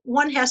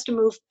one has to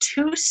move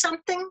to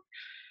something,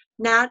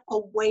 not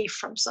away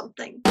from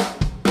something.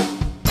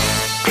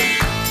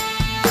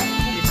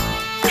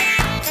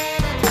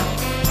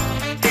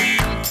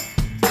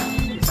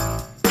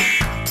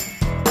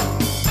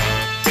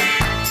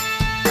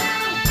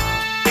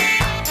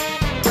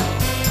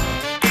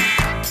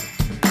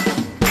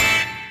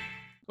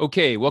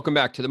 Okay, welcome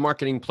back to the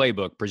Marketing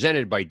Playbook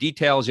presented by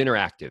Details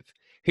Interactive.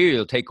 Here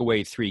you'll take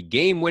away 3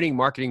 game-winning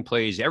marketing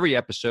plays every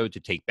episode to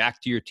take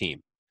back to your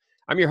team.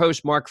 I'm your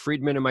host, Mark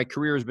Friedman, and my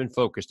career has been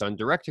focused on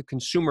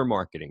direct-to-consumer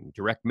marketing,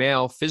 direct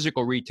mail,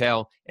 physical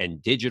retail,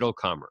 and digital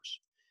commerce.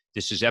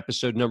 This is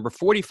episode number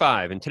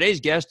 45, and today's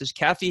guest is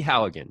Cathy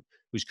Halligan,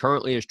 who's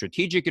currently a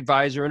strategic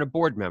advisor and a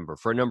board member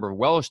for a number of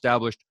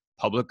well-established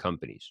public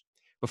companies.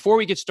 Before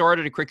we get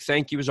started, a quick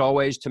thank you, as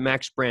always, to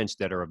Max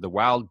Branstetter of the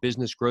Wild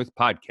Business Growth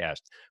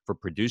Podcast for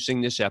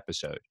producing this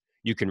episode.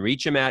 You can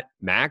reach him at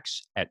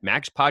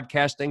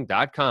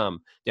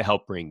max@maxpodcasting.com to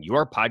help bring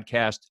your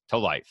podcast to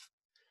life.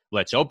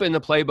 Let's open the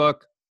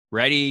playbook.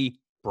 Ready,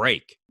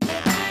 break.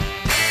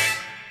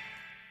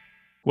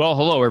 Well,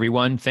 hello,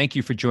 everyone. Thank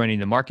you for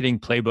joining the Marketing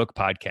Playbook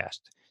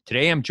Podcast.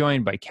 Today, I'm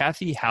joined by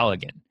Cathy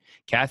Halligan.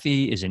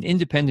 Cathy is an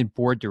independent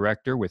board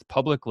director with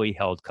publicly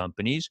held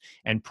companies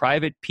and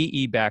private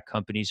PE-backed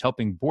companies,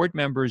 helping board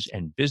members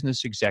and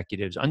business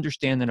executives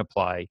understand and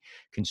apply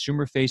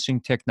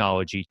consumer-facing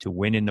technology to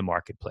win in the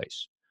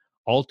marketplace.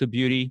 Ulta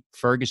Beauty,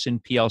 Ferguson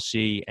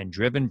PLC, and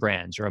Driven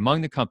Brands are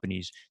among the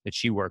companies that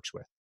she works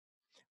with.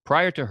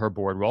 Prior to her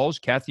board roles,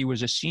 Cathy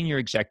was a senior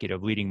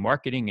executive leading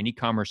marketing and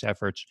e-commerce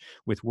efforts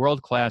with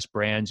world-class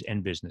brands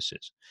and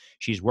businesses.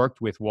 She's worked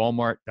with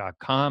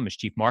Walmart.com as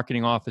chief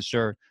marketing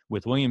officer,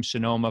 with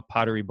Williams-Sonoma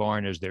Pottery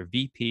Barn as their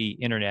VP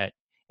Internet,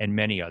 and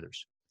many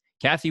others.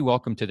 Cathy,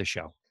 welcome to the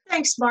show.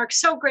 Thanks, Mark.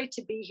 So great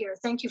to be here.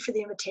 Thank you for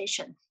the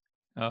invitation.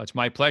 It's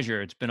my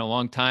pleasure. It's been a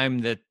long time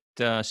that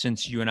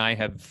since you and I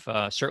have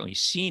certainly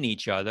seen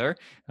each other.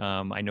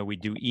 I know we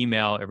do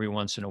email every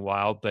once in a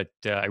while, but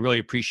I really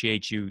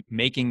appreciate you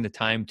making the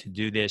time to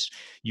do this.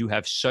 You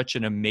have such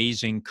an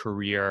amazing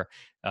career,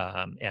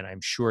 and I'm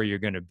sure you're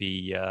going to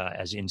be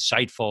as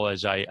insightful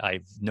as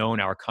I've known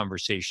our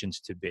conversations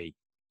to be.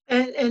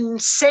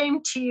 And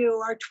same to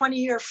you. Our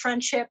 20-year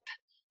friendship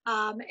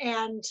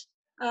and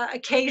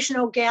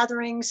occasional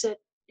gatherings at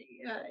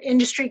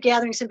industry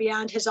gatherings and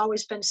beyond has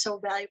always been so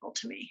valuable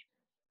to me.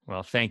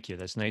 Well, thank you.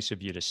 That's nice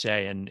of you to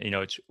say. And,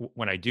 it's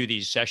when I do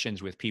these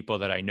sessions with people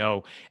that I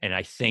know and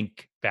I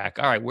think back,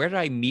 all right, where did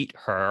I meet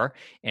her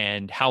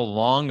and how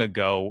long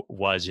ago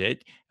was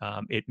it?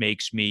 It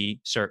makes me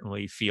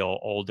certainly feel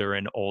older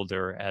and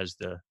older as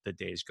the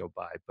days go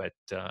by. But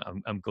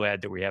I'm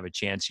glad that we have a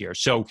chance here.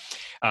 So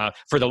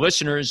for the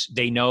listeners,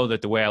 they know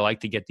that the way I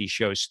like to get these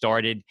shows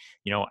started,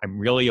 I'm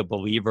really a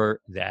believer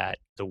that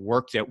the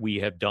work that we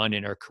have done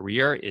in our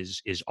career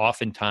is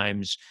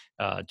oftentimes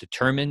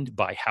determined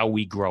by how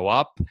we grow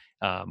up.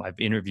 I've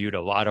interviewed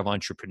a lot of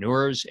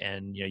entrepreneurs,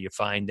 and you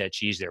find that,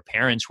 their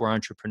parents were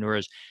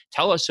entrepreneurs.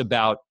 Tell us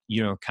about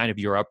kind of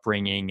your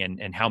upbringing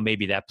and how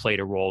maybe that played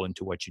a role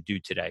into what you do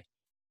today.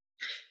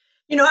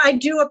 I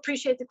do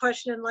appreciate the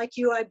question, and like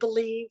you, I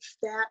believe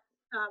that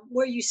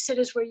where you sit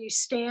is where you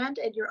stand,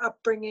 and your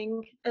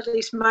upbringing, at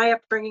least my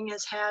upbringing,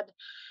 has had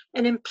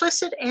an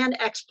implicit and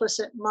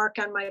explicit mark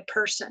on my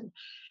person.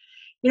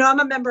 I'm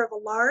a member of a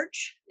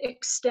large,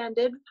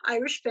 extended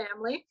Irish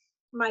family.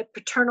 My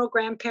paternal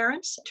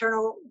grandparents,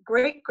 paternal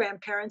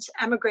great-grandparents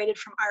emigrated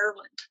from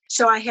Ireland.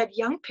 So I had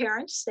young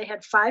parents. They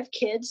had 5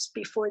 kids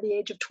before the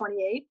age of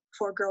 28,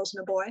 4 girls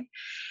and a boy.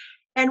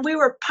 And we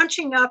were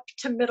punching up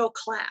to middle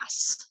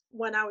class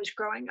when I was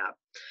growing up.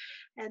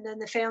 And then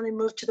the family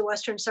moved to the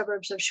western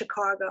suburbs of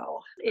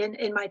Chicago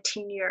in my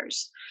teen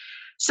years.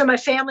 So my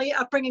family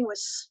upbringing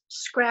was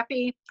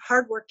scrappy,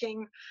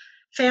 hardworking,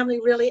 family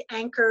really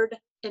anchored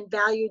and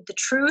valued the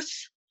truth.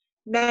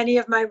 Many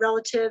of my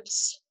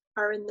relatives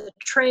are in the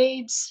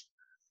trades,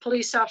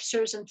 police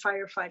officers, and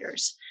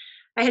firefighters.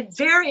 I had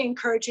very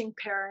encouraging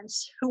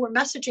parents who were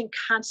messaging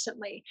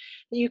constantly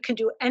that you can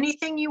do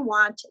anything you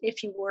want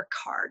if you work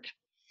hard.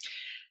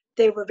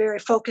 They were very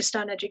focused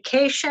on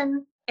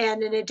education,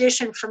 and in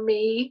addition, for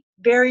me,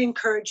 very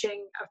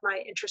encouraging of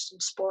my interest in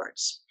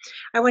sports.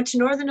 I went to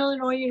Northern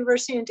Illinois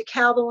University in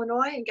DeKalb,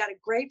 Illinois, and got a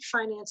great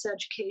finance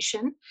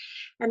education.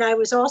 And I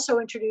was also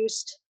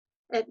introduced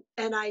at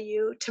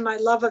NIU to my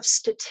love of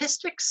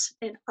statistics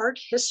and art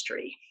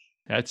history.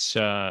 That's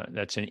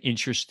an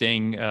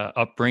interesting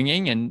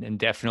upbringing and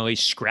definitely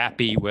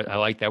scrappy. I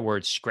like that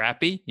word,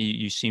 scrappy.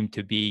 You seem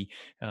to be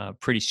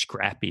pretty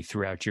scrappy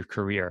throughout your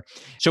career.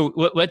 So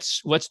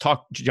let's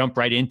jump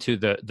right into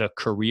the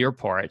career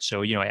part.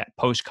 So at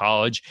post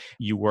college,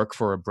 you work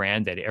for a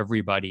brand that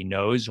everybody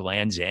knows,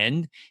 Land's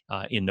End.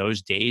 In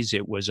those days,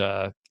 it was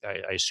I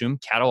assume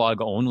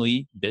catalog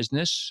only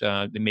business.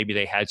 Maybe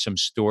they had some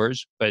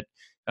stores, but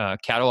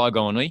catalog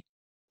only.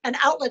 An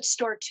outlet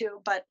store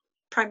too, but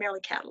primarily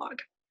catalog.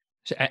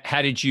 So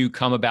how did you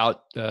come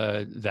about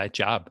that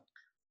job?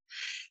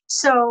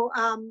 So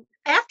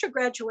after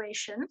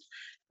graduation,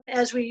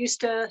 as we used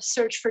to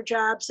search for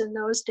jobs in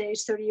those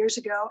days, 30 years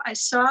ago, I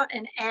saw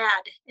an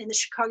ad in the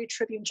Chicago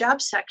Tribune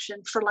job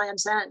section for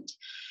Land's End.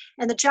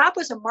 And the job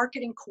was a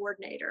marketing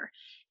coordinator.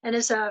 And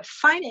as a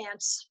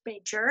finance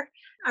major,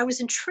 I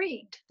was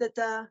intrigued that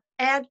the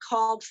ad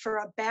called for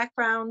a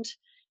background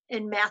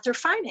in math or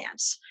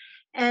finance.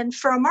 And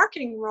for a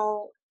marketing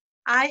role,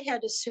 I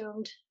had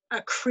assumed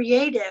a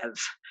creative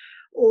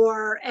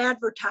or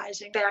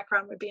advertising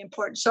background would be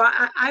important. So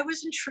I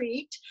was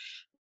intrigued,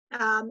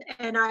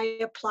 and I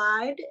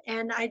applied,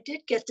 and I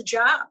did get the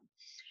job.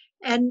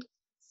 And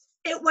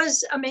it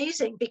was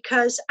amazing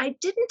because I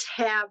didn't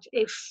have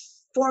a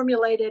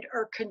formulated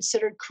or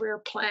considered career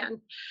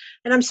plan.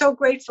 And I'm so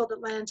grateful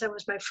that Land's End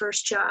was my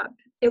first job.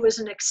 It was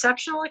an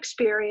exceptional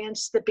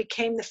experience that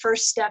became the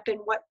first step in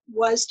what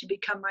was to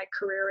become my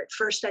career. At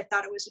first, I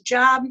thought it was a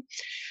job,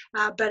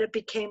 but it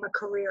became a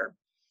career.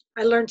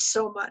 I learned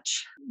so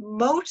much,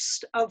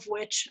 most of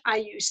which I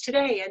use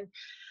today. And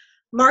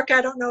Mark,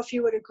 I don't know if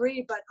you would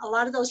agree, but a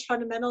lot of those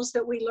fundamentals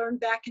that we learned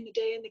back in the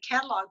day in the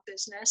catalog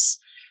business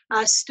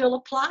still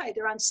apply.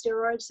 They're on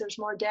steroids. There's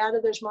more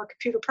data. There's more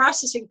computer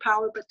processing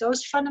power, but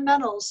those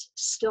fundamentals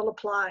still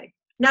apply.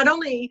 Not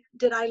only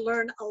did I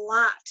learn a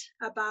lot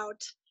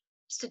about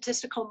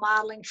statistical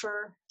modeling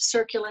for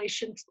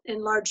circulation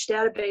in large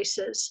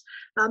databases,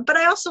 but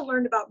I also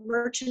learned about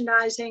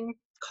merchandising,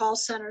 call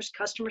centers,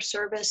 customer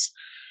service,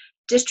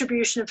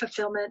 distribution and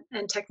fulfillment,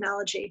 and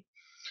technology.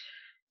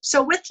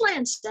 So with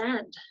Land's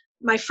End,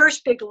 my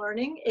first big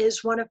learning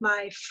is one of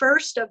my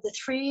first of the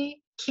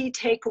 3 key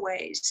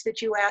takeaways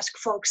that you ask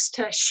folks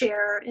to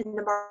share in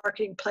the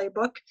marketing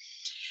playbook.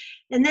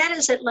 And that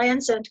is at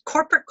Land's End,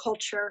 corporate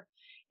culture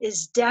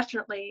is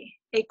definitely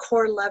a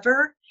core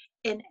lever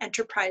in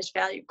enterprise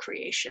value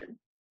creation.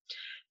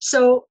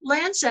 So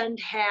Land's End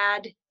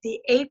had the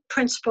 8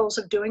 principles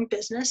of doing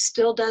business,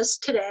 still does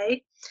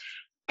today.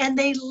 And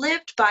they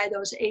lived by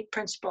those 8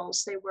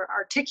 principles. They were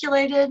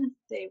articulated,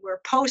 they were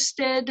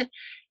posted,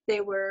 they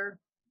were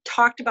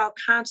talked about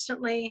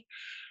constantly,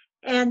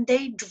 and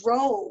they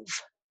drove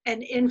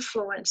and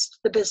influenced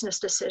the business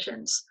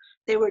decisions.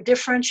 They were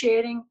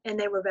differentiating and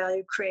they were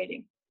value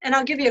creating. And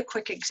I'll give you a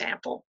quick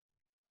example.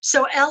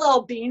 So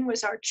LL Bean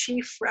was our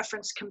chief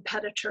reference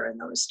competitor in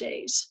those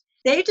days.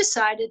 They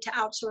decided to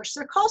outsource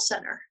their call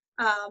center.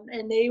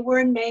 And they were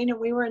in Maine and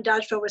we were in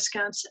Dodgeville,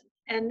 Wisconsin.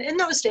 And in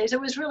those days, it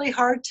was really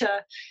hard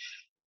to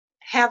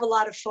have a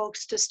lot of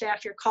folks to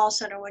staff your call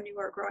center when you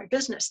were a growing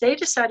business. They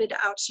decided to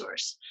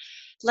outsource.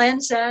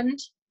 Land's End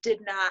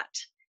did not.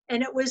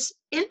 And it was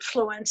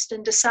influenced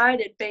and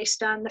decided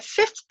based on the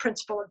 5th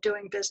principle of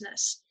doing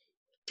business,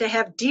 to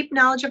have deep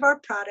knowledge of our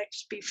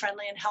products, be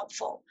friendly and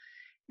helpful.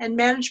 And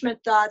management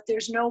thought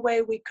there's no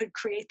way we could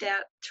create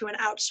that through an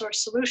outsourced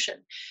solution.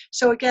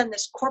 So again,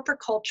 this corporate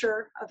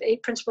culture of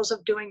 8 principles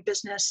of doing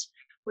business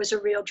was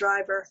a real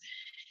driver.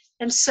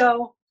 And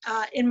so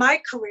in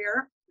my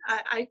career,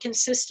 I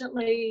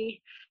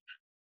consistently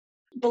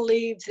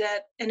believe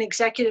that an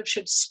executive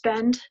should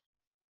spend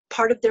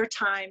part of their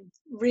time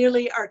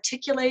really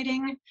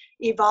articulating,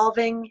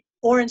 evolving,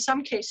 or in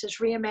some cases,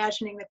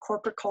 reimagining the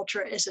corporate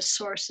culture as a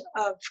source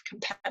of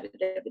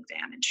competitive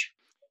advantage.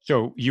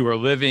 So you were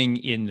living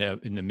in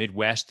the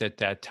Midwest at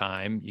that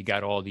time. You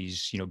got all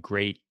these,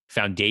 great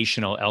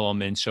foundational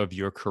elements of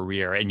your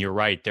career, and you're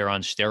right, they're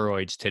on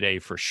steroids today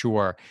for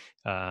sure.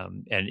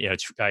 And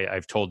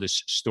I've told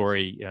this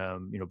story,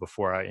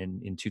 before.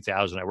 In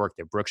 2000, I worked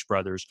at Brooks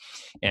Brothers,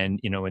 and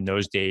in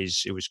those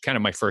days, it was kind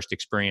of my first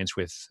experience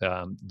with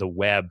the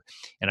web.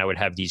 And I would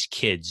have these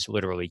kids,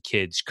 literally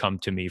kids, come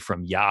to me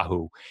from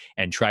Yahoo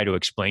and try to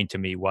explain to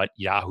me what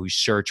Yahoo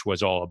search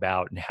was all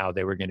about and how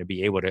they were going to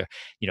be able to,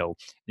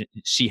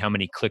 see how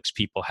many clicks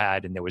people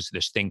had. And there was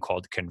this thing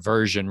called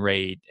conversion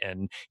rate,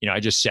 and I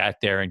just sat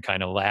there and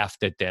kind of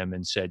laughed at them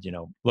and said,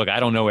 look,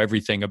 I don't know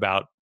everything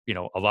about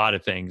a lot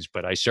of things,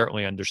 but I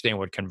certainly understand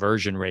what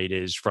conversion rate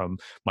is from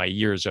my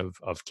years of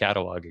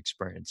catalog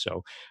experience.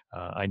 So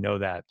I know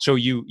that. So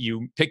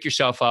you pick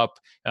yourself up,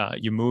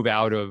 you move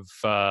out of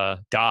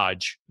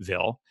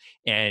Dodgeville,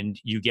 and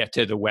you get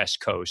to the West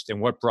Coast. And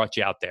what brought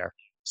you out there?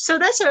 So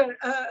that's a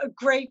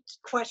great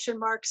question,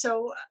 Mark.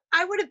 So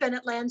I would have been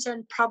at Land's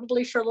End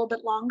probably for a little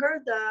bit longer.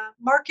 The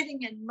marketing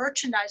and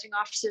merchandising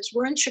offices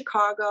were in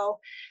Chicago.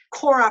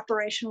 Core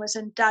operation was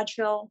in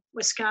Dodgeville,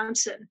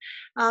 Wisconsin.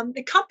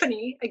 The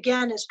company,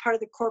 again, as part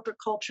of the corporate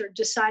culture,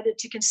 decided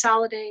to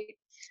consolidate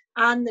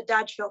on the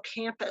Dodgeville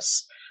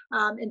campus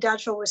in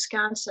Dodgeville,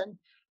 Wisconsin.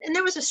 And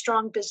there was a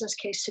strong business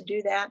case to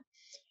do that.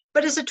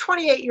 But as a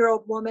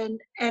 28-year-old woman,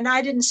 and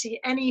I didn't see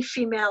any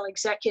female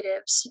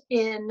executives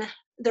in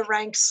the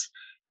ranks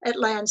at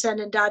Land's End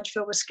in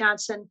Dodgeville,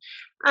 Wisconsin,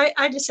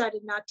 I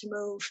decided not to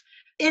move.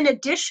 In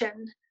addition,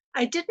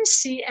 I didn't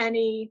see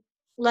any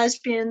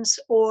lesbians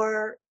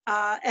or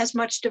as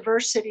much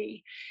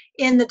diversity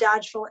in the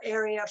Dodgeville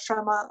area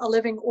from a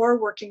living or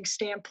working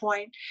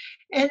standpoint.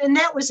 And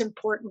that was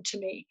important to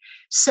me.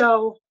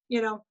 So,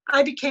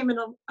 I became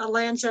a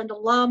Land's End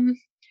alum.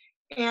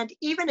 And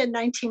even in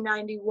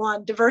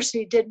 1991,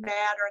 diversity did matter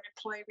in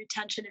employee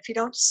retention. If you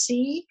don't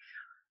see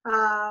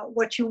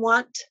what you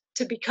want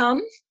to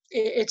become,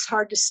 it's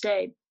hard to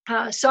stay.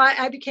 So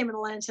I became an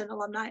Lands End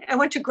alumni. I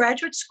went to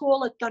graduate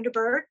school at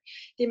Thunderbird,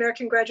 the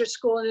American Graduate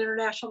School in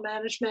International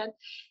Management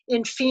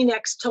in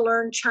Phoenix, to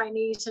learn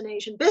Chinese and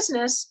Asian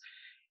business.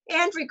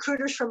 And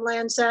recruiters from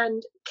Lands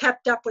End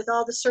kept up with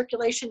all the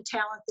circulation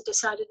talent that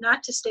decided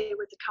not to stay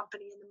with the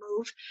company in the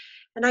move.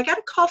 And I got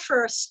a call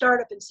for a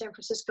startup in San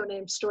Francisco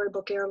named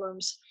Storybook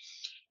Heirlooms.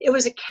 It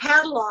was a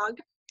catalog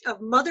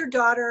of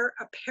mother-daughter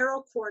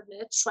apparel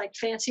coordinates, like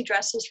fancy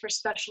dresses for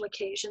special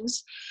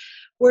occasions,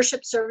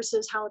 worship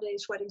services,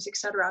 holidays, weddings,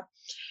 etc.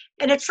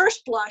 And at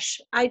first blush,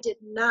 I did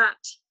not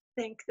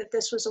think that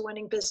this was a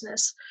winning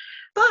business.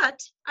 But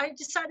I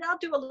decided I'll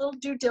do a little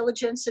due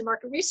diligence and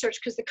market research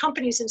because the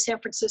company's in San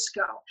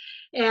Francisco.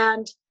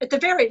 And at the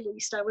very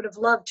least, I would have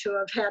loved to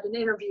have had an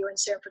interview in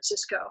San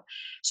Francisco.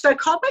 So I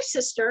called my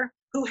sister,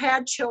 who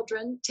had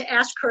children, to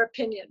ask her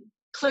opinion.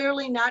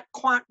 Clearly not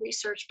quant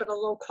research, but a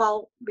low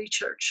qual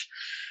research.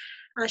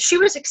 She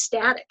was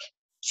ecstatic.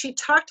 She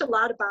talked a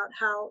lot about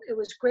how it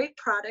was great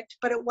product,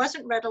 but it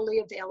wasn't readily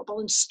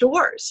available in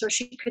stores. So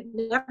she could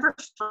never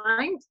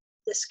find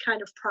this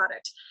kind of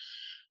product.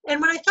 And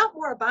when I thought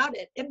more about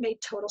it, it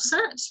made total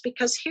sense,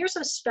 because here's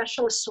a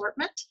special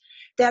assortment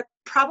that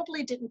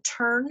probably didn't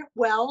turn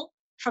well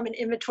from an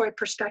inventory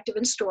perspective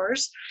in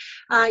stores.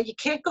 You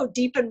can't go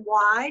deep and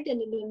wide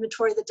in an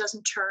inventory that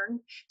doesn't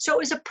turn. So it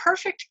was a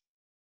perfect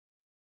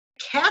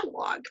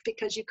catalog,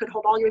 because you could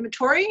hold all your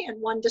inventory in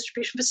one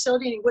distribution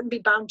facility and you wouldn't be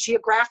bound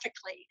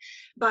geographically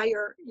by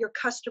your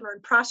customer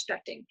and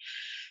prospecting.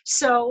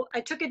 So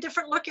I took a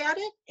different look at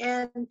it,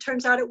 and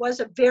turns out it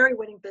was a very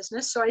winning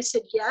business. So I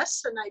said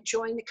yes, and I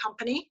joined the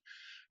company,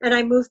 and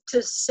I moved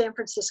to San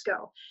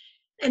Francisco.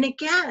 And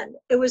again,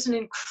 it was an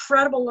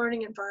incredible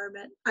learning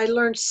environment. I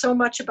learned so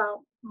much about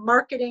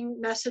marketing,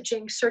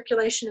 messaging,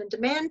 circulation, and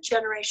demand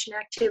generation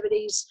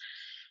activities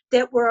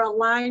that were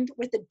aligned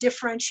with a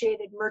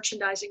differentiated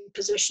merchandising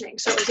positioning.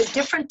 So it was a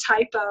different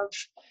type of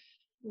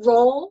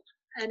role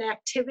and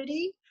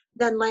activity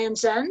than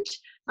Lands End,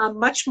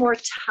 much more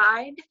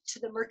tied to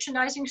the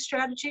merchandising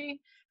strategy.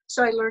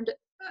 So I learned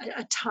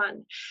a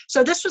ton.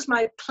 So this was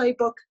my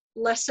playbook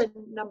lesson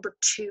number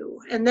 2,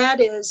 and that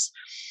is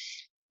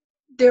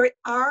there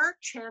are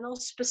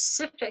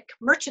channel-specific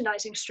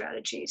merchandising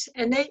strategies,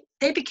 and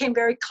they became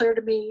very clear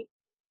to me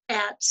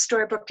at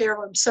Storybook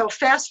Heirloom. So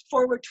fast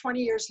forward 20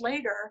 years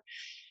later,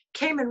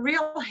 came in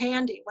real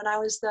handy when I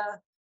was the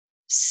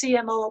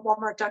CMO at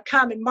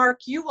Walmart.com. And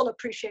Mark, you will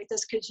appreciate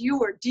this because you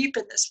were deep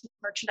in this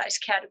merchandise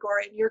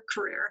category in your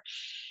career.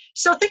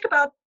 So think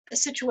about a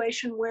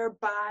situation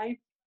whereby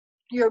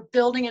you're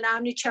building an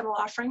omni-channel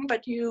offering,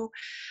 but you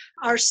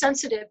are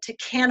sensitive to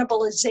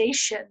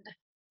cannibalization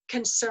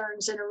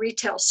concerns in a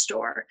retail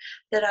store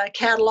that a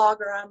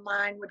catalog or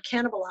online would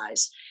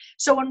cannibalize.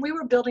 So when we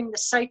were building the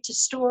site to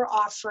store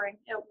offering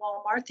at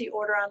Walmart, the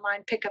order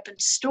online, pickup in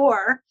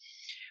store,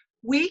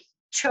 we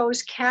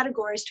chose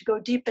categories to go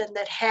deep in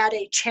that had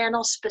a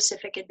channel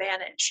specific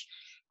advantage.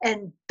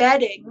 And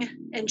bedding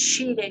and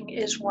sheeting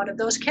is one of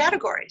those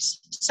categories.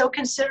 So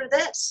consider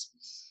this.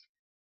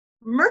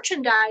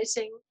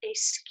 Merchandising a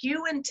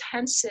SKU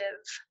intensive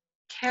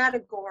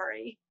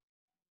category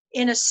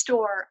in a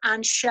store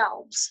on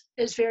shelves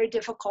is very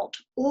difficult,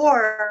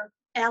 or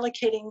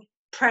allocating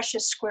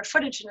precious square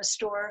footage in a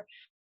store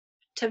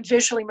to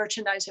visually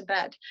merchandise a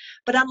bed.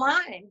 But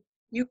online,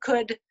 you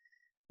could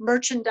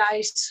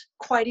merchandise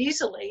quite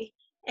easily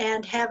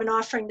and have an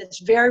offering that's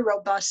very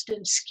robust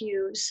in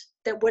SKUs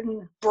that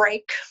wouldn't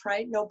break,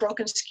 right? No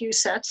broken SKU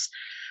sets.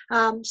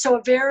 So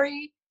a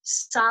very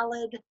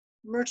solid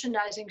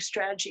merchandising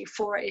strategy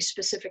for a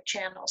specific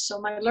channel. So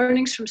my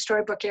learnings from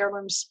Storybook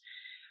Heirlooms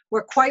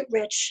were quite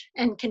rich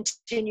and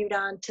continued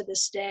on to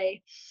this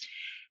day.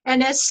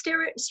 And as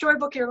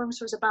Storybook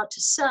Heirlooms was about to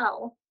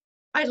sell,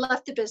 I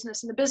left the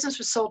business, and the business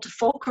was sold to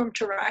Fulcrum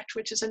Direct,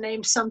 which is a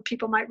name some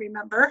people might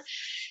remember.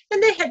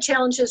 And they had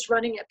challenges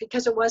running it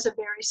because it was a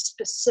very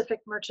specific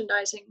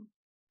merchandising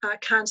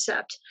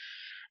concept.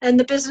 And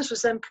the business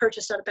was then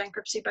purchased out of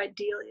bankruptcy by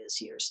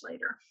Delia's years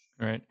later.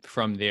 Right.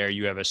 From there,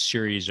 you have a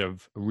series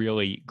of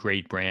really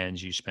great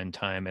brands. You spend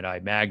time at I.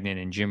 Magnin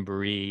and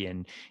Gymboree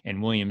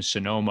and Williams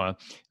Sonoma,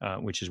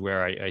 which is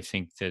where I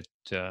think that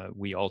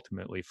we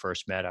ultimately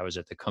first met. I was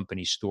at the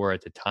company store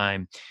at the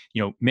time.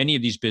 You know, many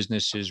of these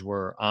businesses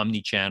were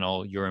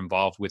omni-channel. You're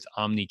involved with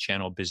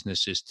omni-channel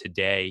businesses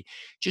today.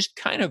 Just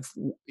kind of,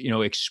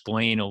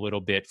 explain a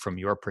little bit from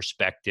your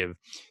perspective,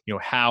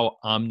 how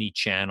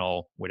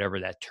omni-channel,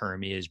 whatever that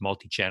term is,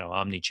 multi-channel,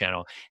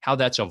 omni-channel, how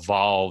that's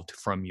evolved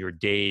from your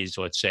days,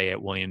 let's say, at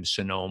Williams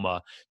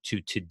Sonoma to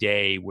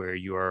today, where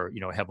you're,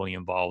 heavily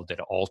involved at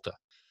Ulta.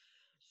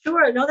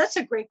 Sure. No, that's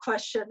a great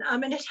question.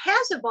 And it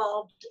has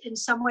evolved in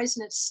some ways,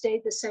 and it's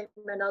stayed the same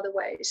in other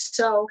ways.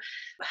 So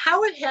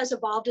how it has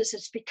evolved is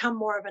it's become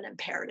more of an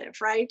imperative,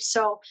 right?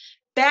 So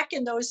back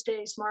in those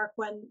days, Mark,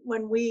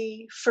 when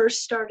we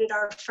first started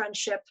our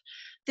friendship,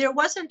 there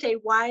wasn't a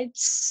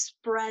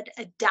widespread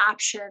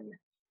adoption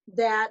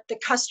that the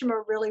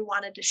customer really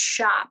wanted to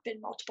shop in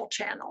multiple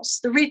channels.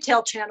 The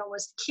retail channel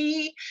was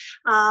key.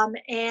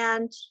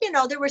 And,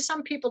 there were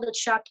some people that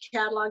shopped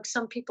catalogs,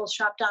 some people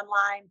shopped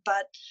online,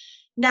 but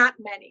not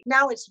many.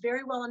 Now it's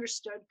very well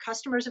understood.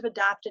 Customers have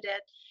adopted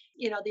it.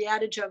 The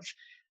adage of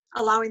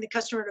allowing the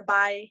customer to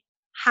buy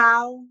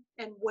how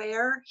and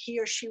where he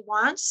or she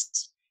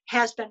wants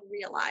has been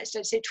realized.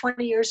 I'd say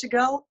 20 years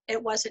ago,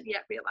 it wasn't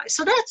yet realized.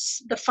 So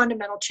that's the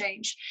fundamental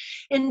change.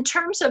 In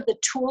terms of the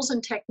tools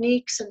and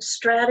techniques and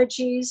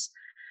strategies,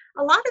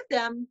 a lot of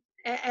them,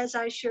 as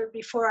I shared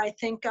before, I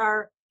think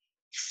are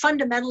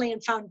fundamentally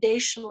and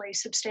foundationally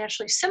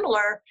substantially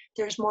similar.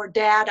 There's more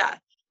data.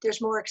 There's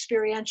more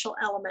experiential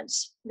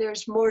elements.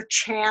 There's more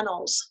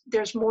channels.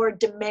 There's more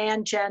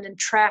demand gen and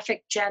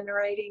traffic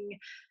generating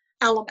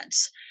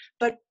elements.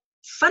 But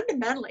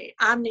fundamentally,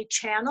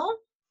 omni-channel,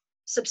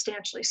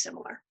 substantially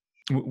similar.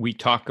 We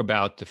talk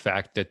about the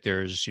fact that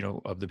there's,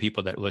 of the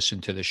people that listen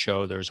to the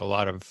show, there's a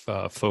lot of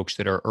folks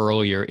that are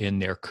earlier in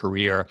their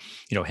career,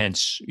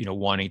 hence,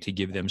 wanting to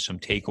give them some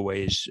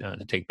takeaways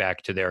to take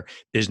back to their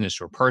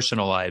business or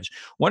personal lives.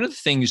 One of the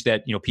things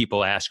that,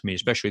 people ask me,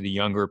 especially the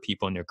younger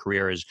people in their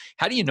career, is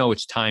how do you know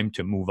it's time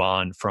to move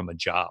on from a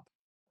job?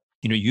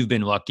 You've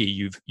been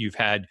lucky. You've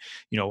had,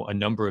 a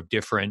number of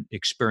different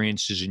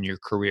experiences in your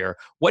career.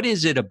 What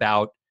is it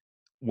about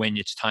when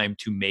it's time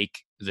to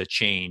make the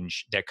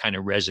change that kind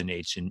of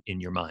resonates in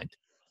your mind?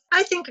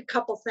 I think a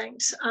couple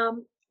things.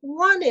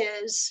 One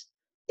is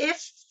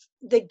if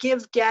the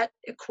give-get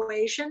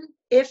equation,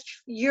 if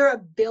your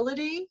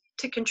ability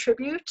to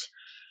contribute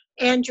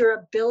and your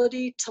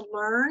ability to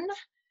learn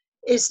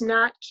is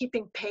not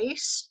keeping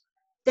pace,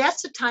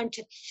 that's the time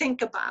to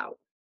think about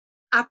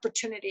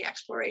opportunity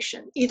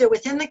exploration, either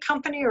within the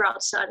company or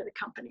outside of the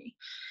company.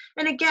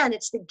 And again,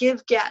 it's the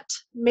give-get,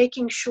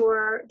 making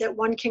sure that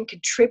one can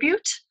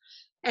contribute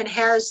and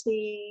has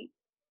the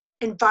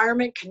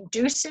environment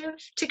conducive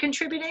to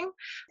contributing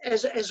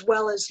as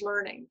well as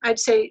learning. I'd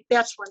say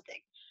that's one thing.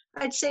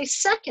 I'd say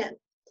second,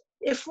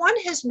 if one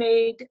has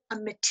made a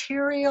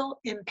material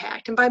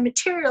impact, and by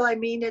material I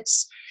mean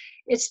it's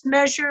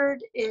measured,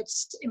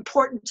 it's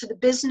important to the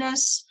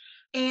business,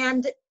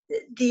 and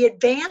the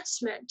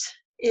advancement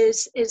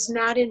is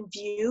not in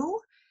view,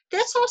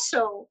 that's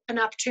also an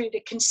opportunity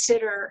to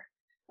consider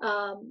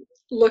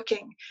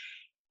looking.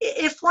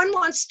 If one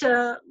wants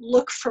to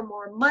look for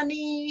more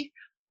money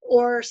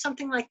or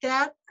something like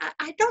that,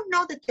 I don't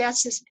know that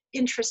that's as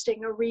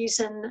interesting a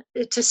reason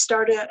to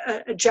start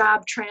a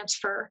job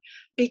transfer,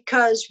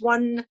 because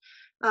one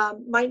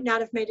might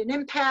not have made an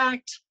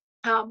impact.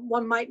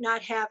 One might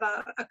not have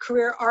a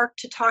career arc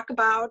to talk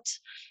about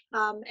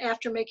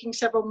after making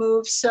several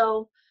moves.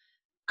 So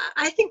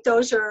I think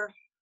those are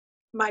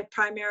my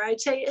primary. I'd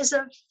say as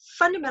a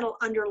fundamental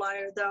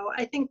underlier, though,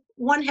 I think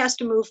one has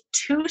to move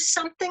to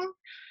something,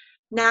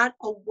 not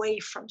away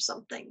from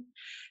something.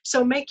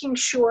 So making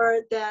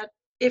sure that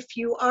if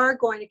you are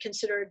going to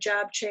consider a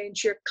job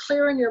change, you're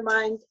clear in your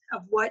mind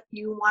of what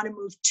you want to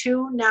move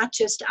to, not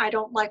just, I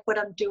don't like what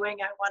I'm doing,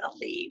 I want to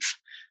leave.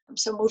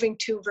 So moving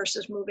to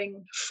versus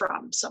moving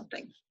from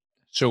something.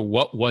 So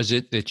what was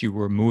it that you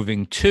were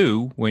moving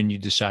to when you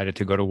decided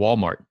to go to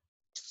Walmart?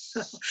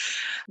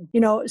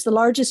 It's the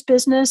largest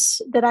business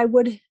that I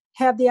would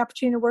have the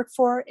opportunity to work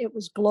for. It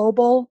was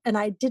global, and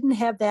I didn't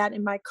have that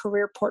in my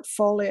career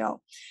portfolio.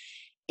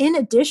 In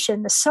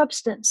addition, the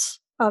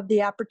substance of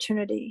the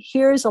opportunity.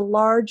 Here is a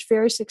large,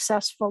 very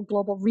successful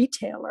global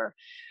retailer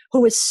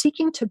who is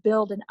seeking to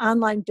build an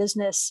online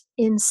business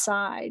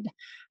inside.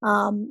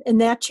 And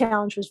that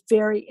challenge was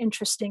very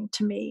interesting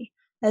to me,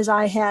 as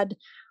I had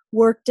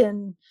worked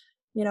in,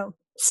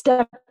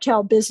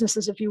 stepchild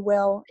businesses, if you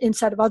will,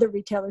 inside of other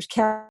retailers,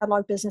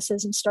 catalog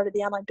businesses, and started the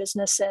online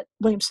business at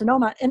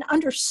Williams-Sonoma, and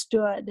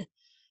understood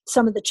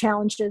some of the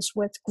challenges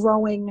with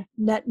growing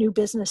net new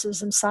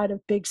businesses inside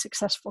of big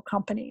successful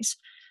companies.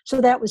 So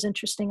that was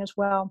interesting as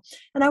well.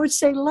 And I would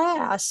say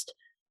last,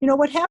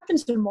 what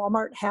happens in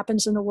Walmart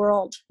happens in the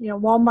world.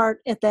 Walmart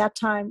at that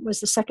time was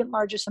the second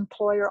largest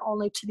employer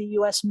only to the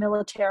U.S.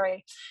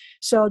 military.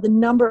 So the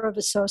number of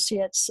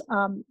associates,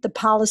 the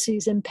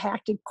policies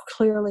impacted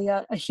clearly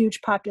a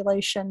huge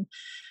population.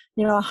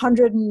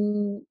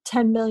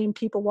 110 million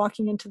people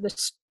walking into the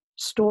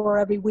store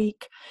every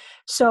week.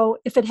 So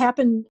if it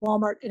happened in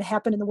Walmart, it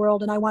happened in the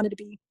world, and I wanted to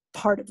be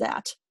part of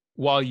that.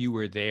 While you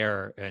were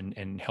there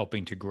and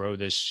helping to grow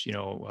this,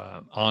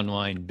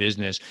 online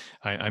business,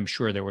 I'm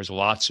sure there was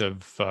lots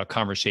of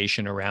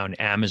conversation around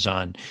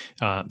Amazon.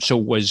 So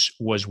was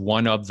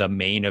one of the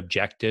main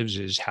objectives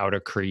is how to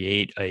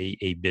create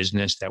a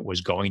business that was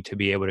going to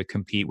be able to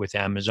compete with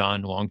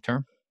Amazon long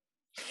term?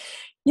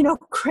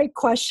 Great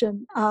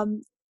question.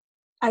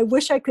 I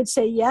wish I could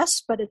say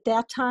yes, but at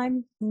that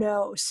time,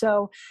 no.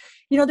 So,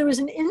 there was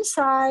an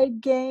inside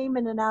game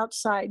and an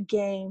outside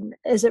game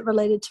as it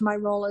related to my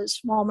role as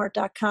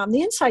Walmart.com.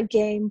 The inside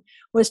game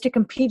was to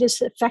compete as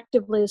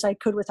effectively as I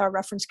could with our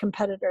reference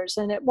competitors.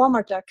 And at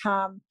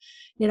Walmart.com,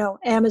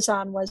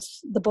 Amazon was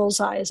the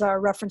bullseye as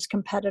our reference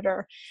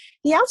competitor.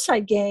 The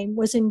outside game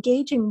was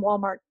engaging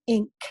Walmart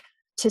Inc.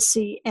 to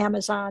see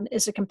Amazon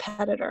as a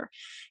competitor.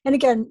 And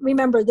again,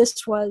 remember,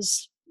 this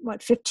was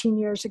 15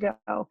 years ago.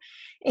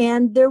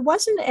 And there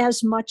wasn't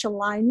as much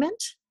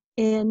alignment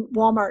in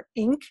Walmart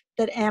Inc.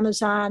 that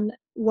Amazon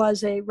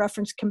was a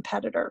reference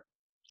competitor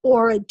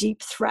or a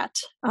deep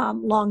threat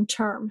long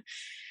term.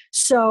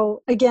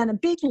 So again, a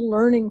big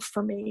learning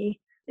for me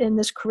in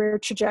this career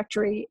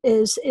trajectory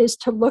is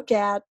to look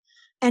at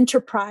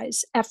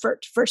enterprise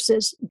effort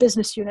versus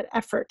business unit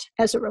effort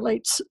as it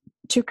relates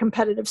to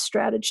competitive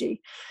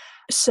strategy.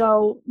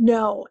 So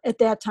no, at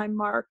that time,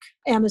 Mark,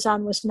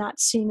 Amazon was not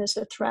seen as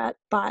a threat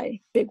by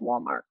big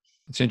Walmart.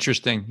 It's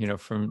interesting,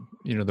 from,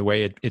 the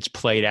way it's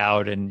played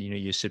out, and,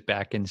 you sit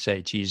back and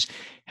say, geez,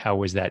 how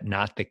was that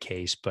not the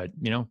case? But,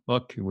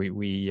 look,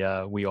 we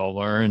all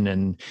learn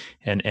and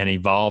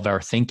evolve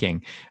our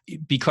thinking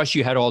because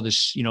you had all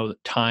this,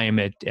 time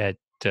at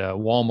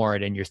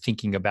Walmart, and you're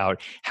thinking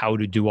about how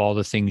to do all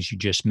the things you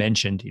just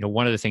mentioned.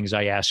 One of the things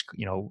I ask,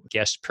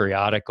 guests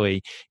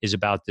periodically is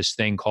about this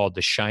thing called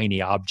the shiny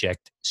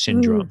object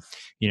syndrome.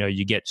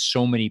 You get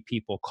so many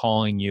people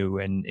calling you,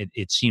 and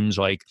it seems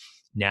like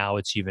now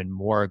it's even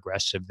more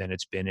aggressive than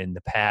it's been in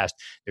the past.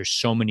 There's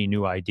so many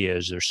new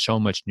ideas. There's so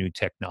much new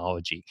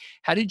technology.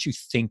 How did you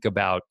think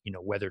about,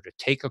 whether to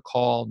take a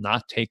call,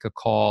 not take a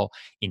call,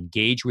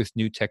 engage with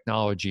new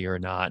technology or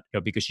not,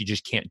 because you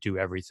just can't do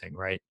everything,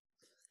 right?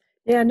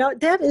 Yeah, no,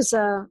 that is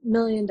 $1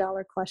 million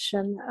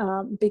question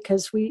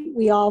because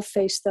we all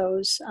face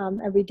those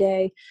every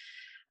day.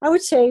 I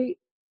would say,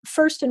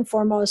 first and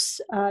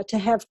foremost, to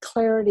have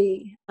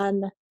clarity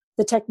on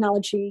the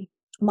technology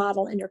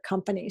model in your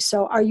company.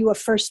 So are you a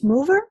first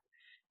mover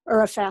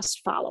or a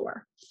fast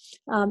follower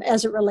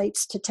as it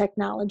relates to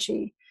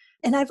technology?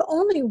 And I've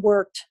only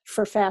worked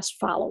for fast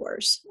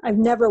followers. I've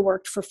never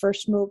worked for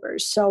first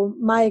movers. So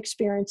my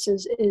experience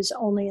is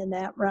only in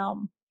that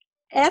realm.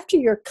 After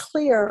you're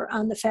clear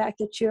on the fact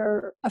that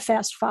you're a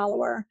fast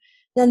follower,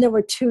 then there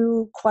were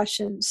two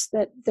questions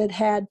that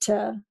had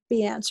to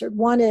be answered.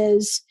 One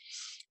is,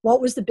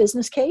 what was the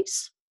business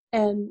case?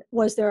 And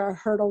was there a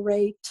hurdle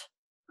rate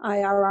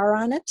IRR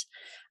on it?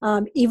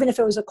 Even if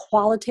it was a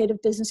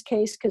qualitative business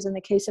case, because in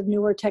the case of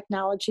newer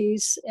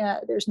technologies,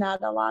 there's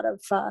not a lot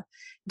of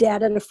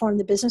data to form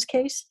the business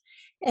case.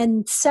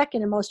 And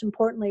second, and most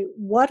importantly,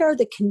 what are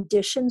the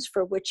conditions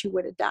for which you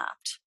would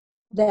adopt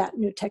that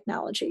new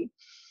technology?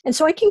 And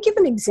so I can give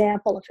an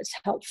example if it's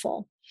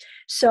helpful.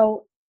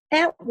 So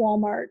at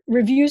Walmart,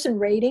 reviews and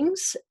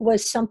ratings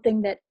was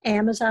something that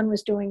Amazon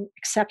was doing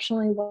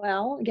exceptionally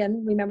well.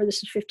 Again, remember,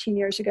 this is 15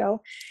 years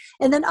ago.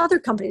 And then other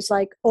companies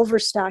like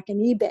Overstock and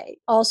eBay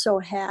also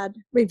had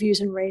reviews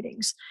and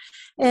ratings.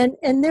 And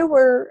there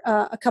were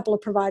a couple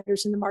of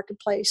providers in the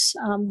marketplace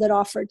that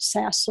offered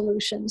SaaS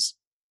solutions.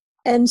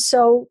 And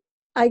so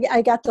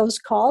I got those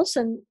calls,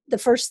 and the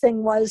first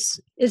thing was,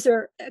 is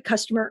there a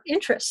customer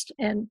interest?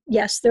 And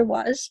yes, there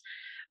was.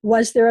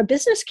 Was there a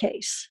business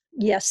case?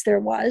 Yes, there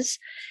was.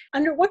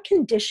 Under what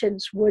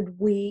conditions would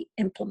we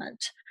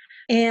implement?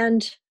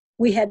 And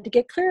we had to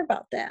get clear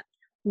about that.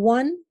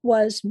 One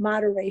was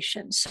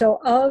moderation. So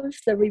of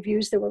the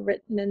reviews that were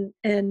written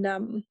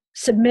and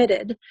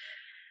submitted,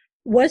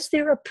 was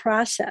there a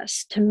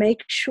process to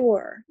make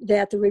sure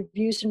that the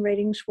reviews and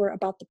ratings were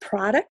about the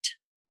product,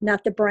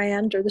 not the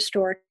brand or the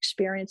store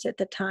experience at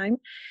the time,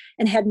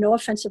 and had no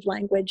offensive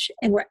language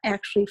and were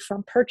actually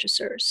from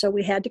purchasers? So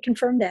we had to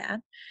confirm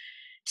that.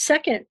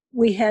 Second,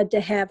 we had to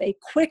have a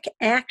quick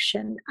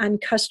action on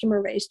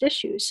customer-raised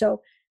issues.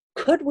 So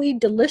could we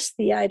delist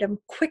the item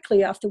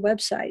quickly off the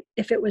website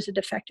if it was a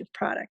defective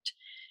product?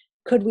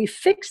 Could we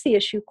fix the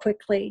issue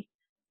quickly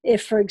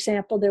if, for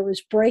example, there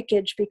was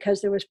breakage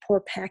because there was poor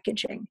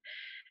packaging?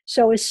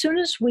 So as soon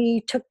as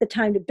we took the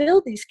time to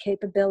build these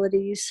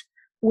capabilities,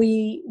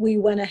 we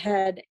went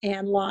ahead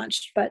and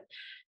launched. But,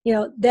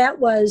 that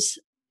was,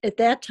 at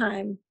that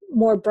time,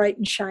 more bright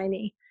and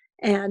shiny.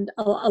 And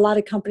a lot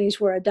of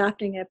companies were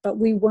adopting it, but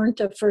we weren't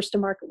a first to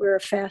market. We were a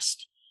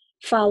fast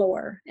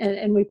follower.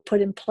 And we put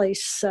in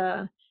place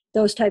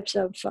those types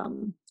of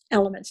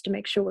elements to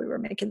make sure we were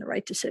making the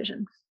right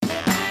decision.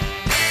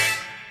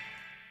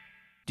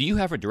 Do you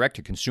have a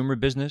direct-to-consumer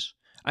business?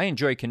 I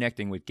enjoy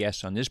connecting with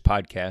guests on this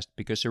podcast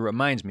because it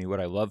reminds me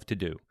what I love to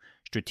do: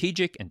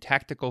 strategic and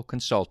tactical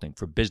consulting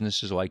for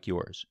businesses like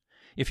yours.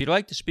 If you'd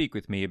like to speak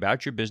with me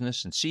about your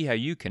business and see how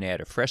you can add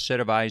a fresh set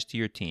of eyes to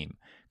your team,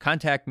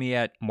 contact me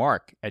at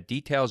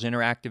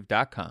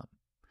mark@detailsinteractive.com.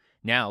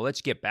 Now,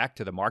 let's get back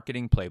to the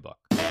marketing playbook.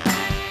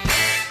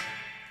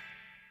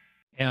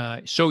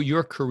 So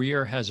your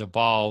career has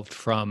evolved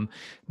from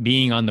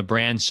being on the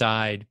brand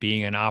side,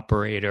 being an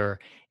operator,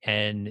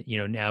 and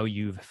now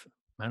you've,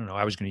 I don't know,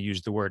 I was going to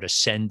use the word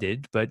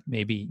ascended, but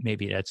maybe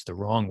that's the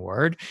wrong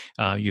word.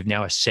 You've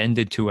now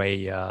ascended to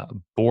a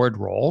board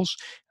roles,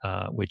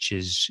 which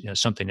is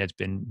something that's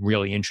been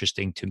really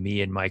interesting to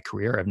me in my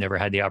career. I've never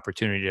had the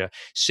opportunity to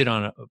sit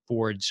on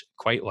boards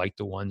quite like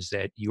the ones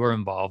that you're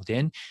involved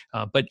in.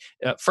 But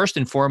first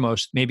and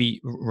foremost,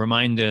 maybe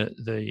remind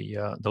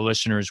the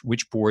listeners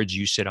which boards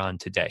you sit on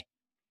today.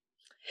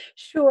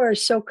 Sure.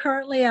 So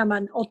currently I'm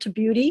on Ulta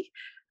Beauty,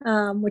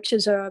 which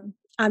is a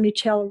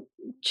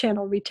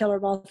omni-channel retailer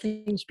of all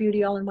things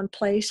beauty all in one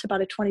place,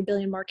 about a 20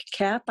 billion market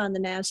cap on the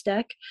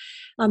NASDAQ.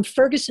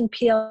 Ferguson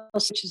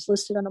PLC, which is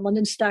listed on the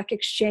London Stock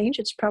Exchange.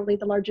 It's probably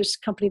the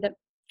largest company that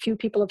few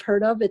people have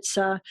heard of. It's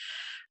a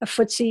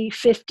FTSE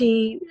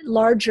 50,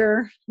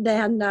 larger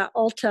than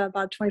Ulta,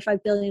 about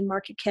 25 billion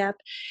market cap.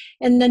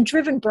 And then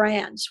Driven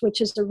Brands,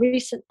 which is a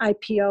recent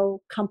IPO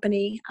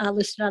company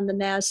listed on the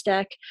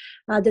NASDAQ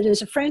that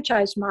is a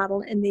franchise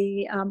model in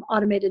the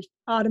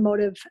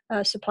automotive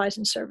supplies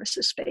and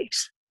services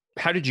space.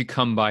 How did you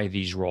come by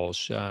these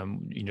roles?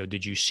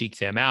 Did you seek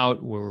them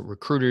out? Were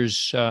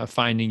recruiters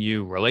finding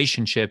you?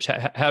 Relationships?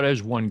 How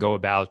does one go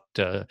about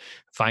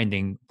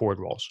finding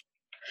board roles?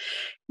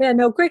 Yeah,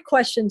 no, great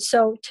question.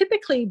 So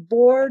typically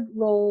board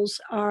roles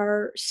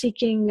are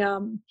seeking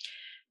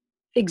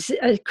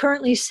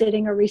currently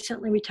sitting or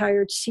recently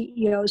retired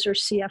CEOs or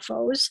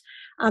CFOs.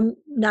 I'm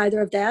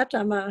neither of that.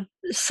 I'm a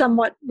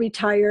somewhat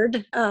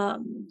retired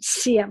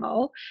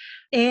CMO.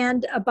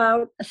 And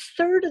about a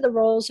third of the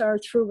roles are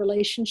through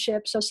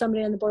relationships. So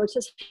somebody on the board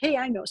says, hey,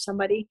 I know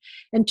somebody,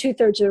 and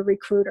 2/3 are a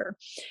recruiter.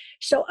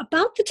 So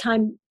about the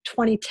time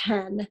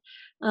 2010,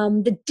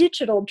 the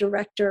digital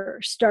director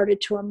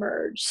started to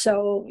emerge.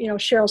 So,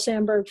 Sheryl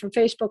Sandberg from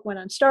Facebook went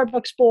on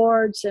Starbucks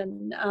boards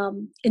and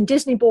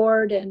Disney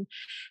board. And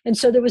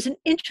so there was an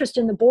interest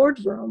in the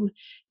boardroom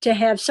to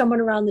have someone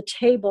around the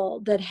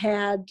table that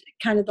had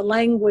kind of the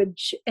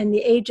language and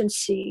the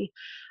agency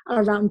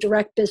around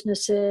direct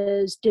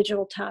businesses,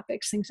 digital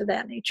topics, things of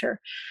that nature.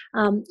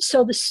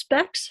 So the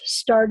specs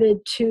started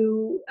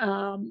to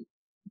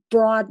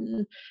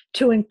broaden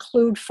to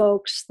include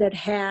folks that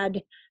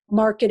had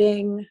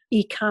marketing,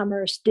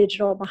 e-commerce,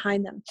 digital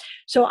behind them.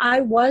 So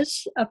I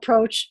was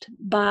approached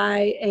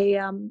by a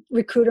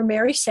recruiter,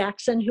 Mary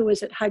Saxon, who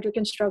was at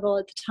Heidrick & Struggle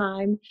at the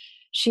time.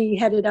 She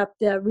headed up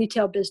the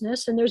retail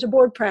business, and there's a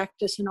board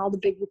practice in all the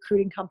big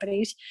recruiting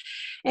companies.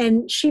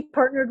 And she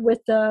partnered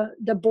with the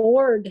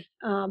board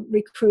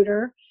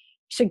recruiter,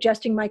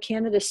 suggesting my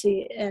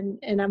candidacy, and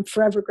I'm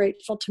forever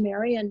grateful to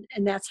Mary, and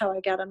that's how I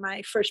got on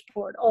my first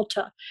board,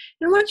 Ulta.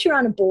 And once you're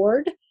on a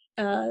board,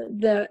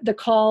 the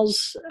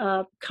calls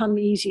come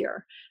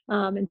easier,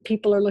 and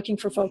people are looking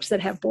for folks that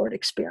have board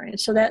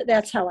experience. So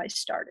that's how I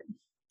started.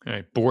 All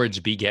right. Boards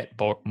beget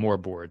more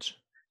boards.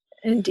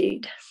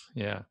 Indeed.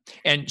 Yeah.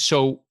 And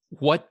so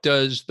what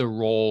does the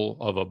role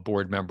of a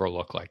board member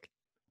look like?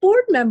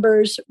 Board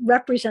members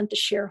represent the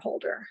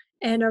shareholder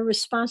and are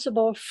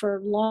responsible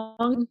for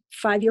long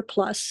 5-year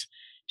plus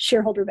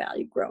shareholder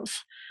value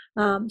growth.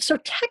 So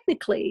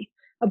technically,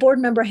 a board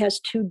member has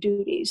 2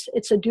 duties.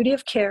 It's a duty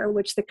of care,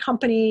 which the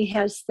company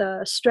has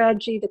the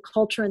strategy, the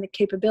culture, and the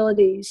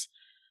capabilities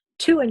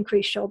to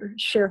increase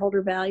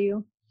shareholder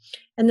value.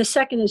 And the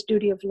second is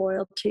duty of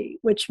loyalty,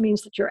 which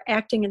means that you're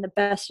acting in the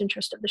best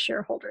interest of the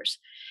shareholders.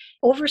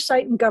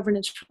 Oversight and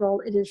governance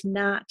role, it is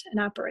not an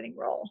operating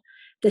role.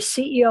 The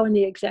CEO and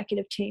the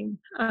executive team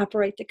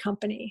operate the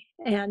company,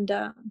 and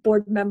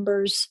board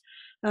members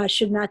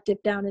should not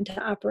dip down into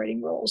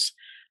operating roles.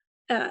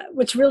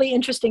 What's really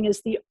interesting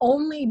is the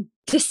only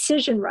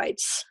decision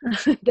rights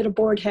that a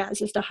board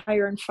has is to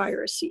hire and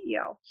fire a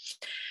CEO.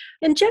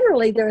 And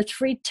generally, there are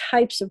 3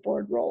 types of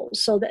board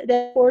roles. So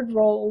that board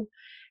role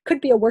could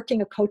be a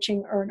working, a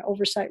coaching, or an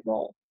oversight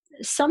role.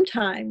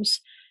 Sometimes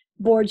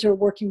boards are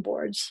working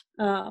boards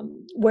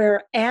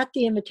where at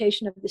the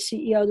invitation of the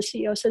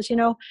CEO says,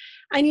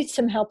 I need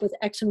some help with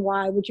X and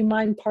Y. Would you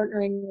mind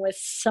partnering with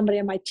somebody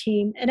on my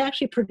team and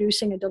actually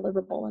producing a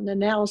deliverable, an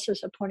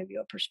analysis, a point of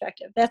view, a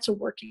perspective? That's a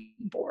working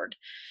board.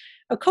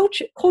 A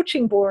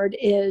coaching board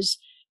is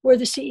where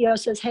the CEO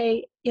says,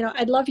 hey,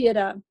 I'd love you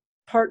to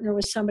partner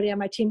with somebody on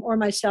my team or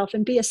myself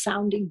and be a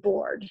sounding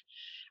board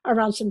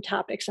around some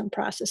topics I'm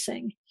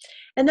processing.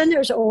 And then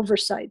there's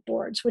oversight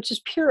boards, which is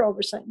pure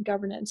oversight and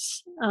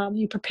governance.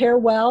 You prepare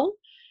well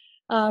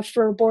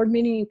for a board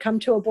meeting, you come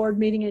to a board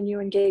meeting and you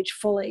engage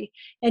fully.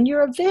 And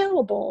you're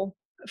available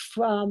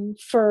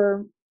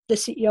for the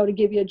CEO to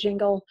give you a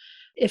jingle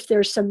if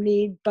there's some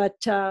need, but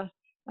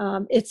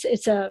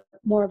it's a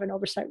more of an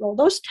oversight role.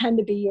 Those tend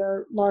to be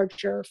your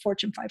larger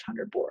Fortune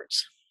 500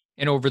 boards.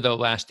 And over the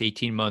last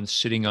 18 months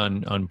sitting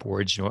on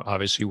boards,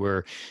 obviously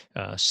we're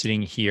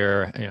sitting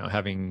here,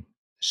 having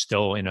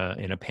still in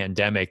a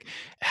pandemic.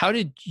 How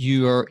did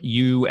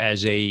you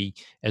as a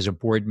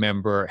board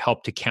member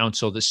help to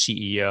counsel the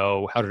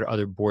CEO? How did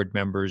other board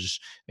members,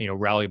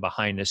 rally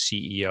behind the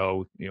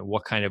CEO?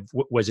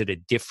 Was it a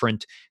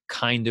different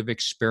kind of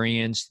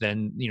experience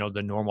than,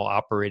 the normal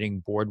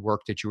operating board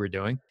work that you were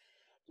doing?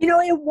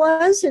 It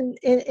was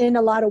in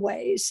a lot of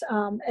ways,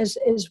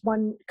 as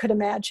one could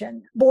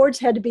imagine. Boards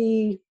had to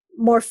be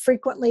more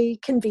frequently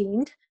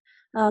convened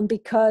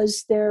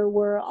because there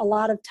were a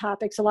lot of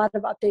topics, a lot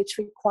of updates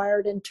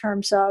required in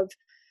terms of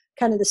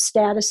kind of the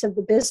status of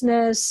the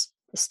business,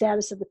 the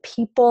status of the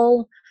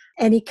people,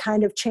 any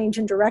kind of change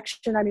in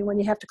direction. I mean, when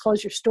you have to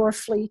close your store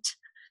fleet,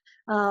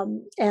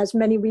 as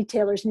many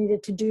retailers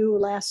needed to do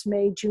last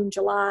May, June,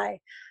 July,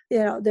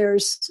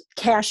 there's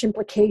cash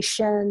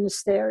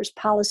implications, there's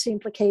policy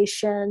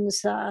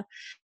implications,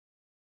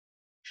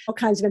 all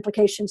kinds of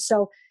implications.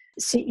 So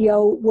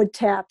CEO would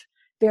tap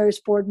various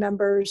board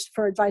members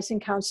for advice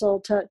and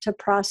counsel to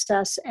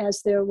process,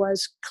 as there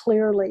was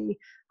clearly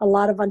a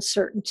lot of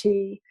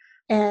uncertainty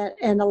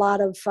and a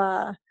lot of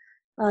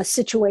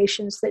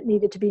situations that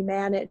needed to be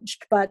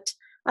managed. But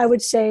I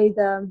would say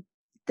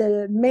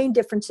the main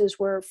differences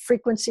were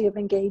frequency of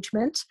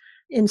engagement.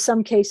 In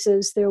some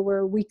cases, there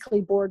were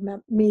weekly board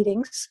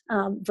meetings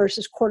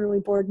versus quarterly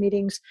board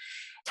meetings.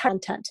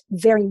 Content,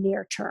 very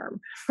near term,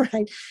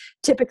 right?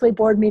 Typically,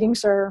 board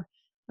meetings are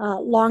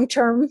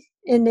long-term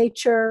in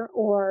nature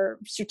or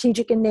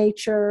strategic in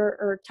nature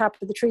or top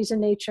of the trees in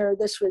nature.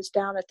 This was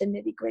down at the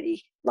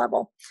nitty-gritty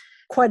level.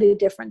 Quite a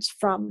difference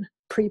from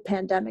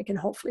pre-pandemic and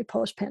hopefully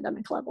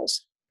post-pandemic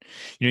levels.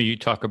 You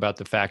talk about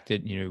the fact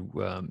that, you're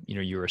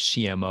a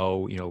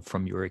CMO,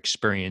 from your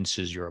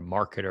experiences, you're a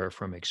marketer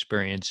from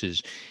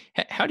experiences.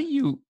 How do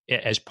you,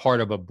 as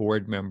part of a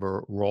board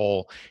member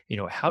role,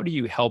 how do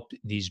you help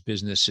these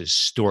businesses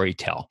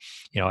storytell?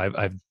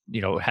 I've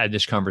had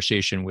this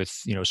conversation with,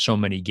 so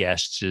many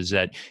guests, is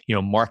that,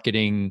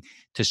 marketing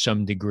to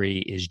some degree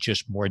is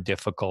just more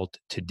difficult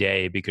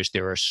today because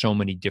there are so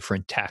many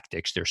different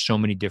tactics. There's so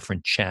many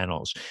different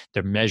channels.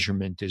 The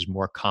measurement is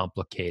more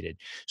complicated.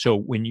 So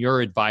when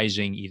you're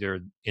advising either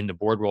in the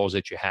board roles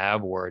that you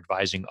have or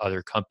advising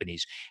other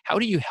companies, how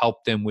do you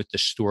help them with the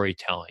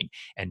storytelling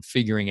and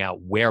figuring out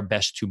where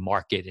best to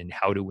market and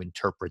how to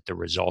interpret the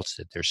results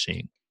that they're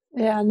seeing?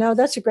 Yeah, no,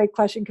 that's a great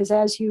question because,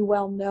 as you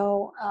well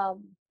know,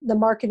 the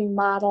marketing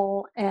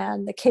model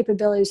and the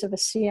capabilities of a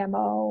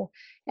CMO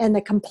and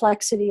the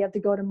complexity of the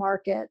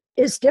go-to-market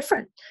is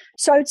different.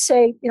 So I would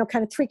say,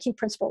 kind of three key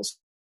principles.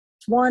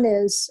 One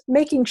is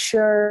making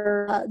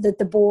sure that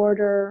the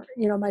board or,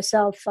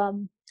 myself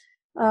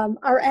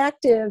are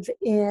active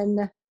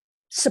in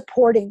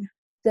supporting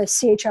the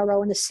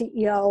CHRO and the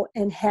CEO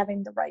and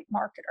having the right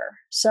marketer.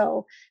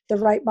 So the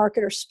right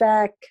marketer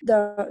spec,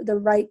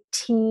 the right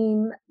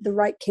team, the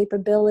right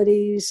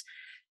capabilities.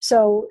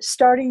 So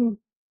starting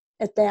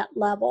at that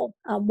level,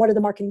 what are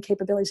the marketing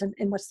capabilities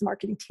and what's the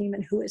marketing team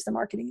and who is the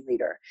marketing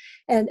leader?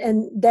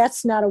 And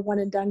that's not a one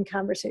and done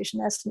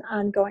conversation. That's an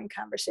ongoing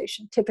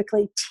conversation.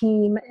 Typically,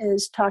 team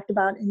is talked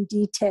about in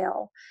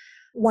detail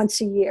once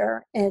a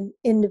year, and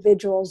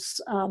individuals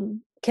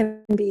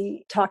can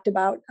be talked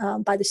about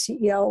by the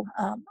CEO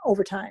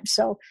over time.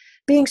 So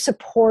being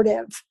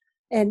supportive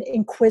and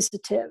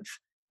inquisitive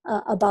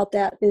about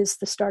that is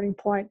the starting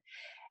point.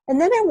 And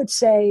then I would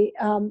say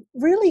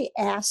really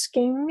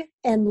asking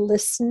and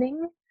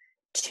listening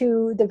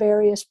to the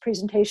various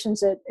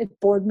presentations at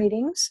board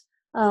meetings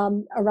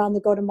around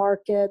the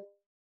go-to-market,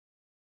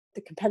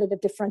 the competitive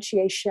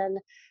differentiation,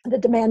 the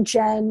demand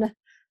gen,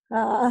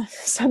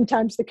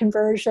 sometimes the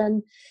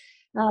conversion.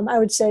 I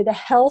would say the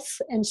health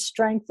and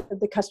strength of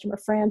the customer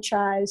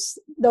franchise,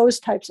 those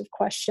types of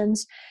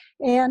questions,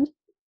 and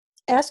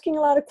asking a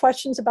lot of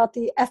questions about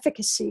the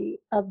efficacy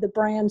of the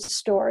brand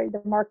story,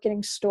 the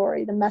marketing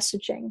story, the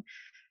messaging.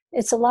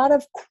 It's a lot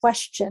of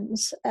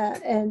questions,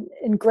 and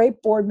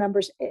great board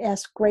members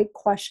ask great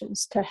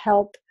questions to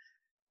help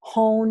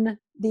hone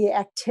the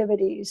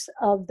activities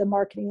of the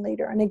marketing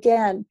leader. And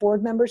again,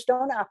 board members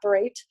don't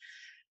operate.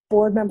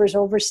 Board members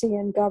oversee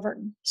and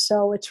govern.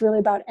 So it's really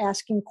about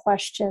asking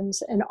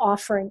questions and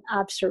offering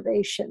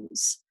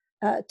observations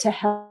to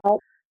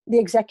help the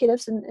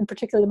executives, and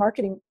particularly the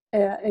marketing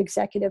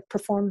executive,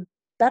 perform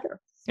better.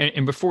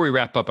 And before we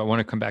wrap up, I want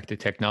to come back to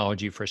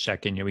technology for a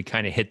second. We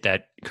kind of hit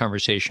that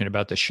conversation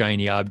about the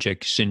shiny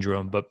object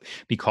syndrome, but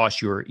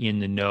because you're in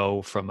the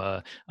know from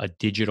a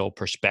digital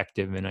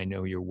perspective, and I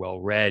know you're well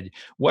read,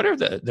 what are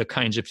the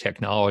kinds of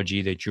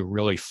technology that you're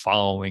really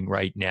following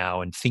right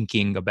now and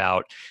thinking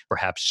about,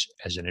 perhaps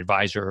as an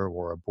advisor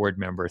or a board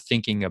member,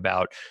 thinking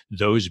about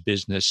those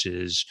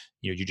businesses?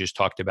 You just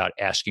talked about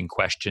asking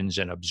questions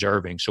and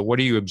observing. So what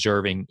are you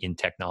observing in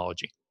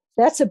technology?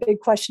 That's a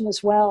big question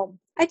as well.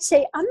 I'd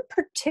say I'm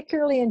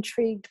particularly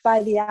intrigued by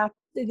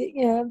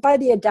by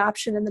the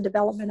adoption and the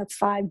development of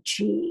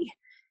 5G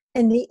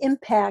and the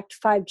impact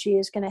 5G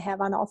is going to have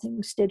on all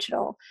things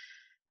digital.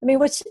 I mean,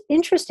 what's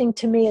interesting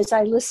to me is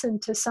I listen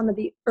to some of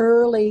the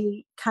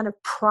early kind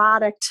of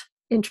product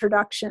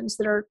introductions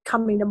that are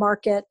coming to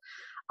market.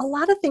 A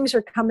lot of things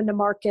are coming to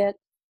market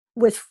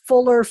with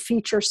fuller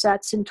feature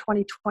sets in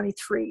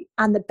 2023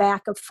 on the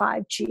back of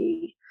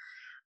 5G.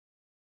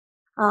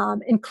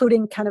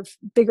 Including kind of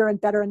bigger and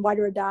better and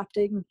wider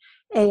adopting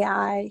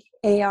AI,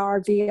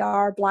 AR,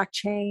 VR,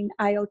 blockchain,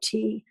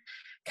 IoT,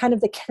 kind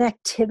of the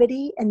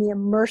connectivity and the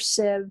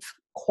immersive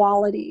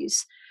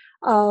qualities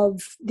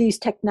of these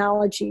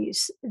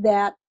technologies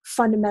that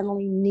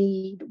fundamentally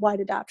need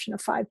wide adoption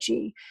of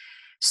 5G.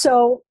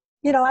 So,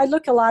 I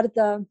look a lot at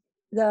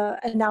the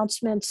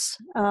announcements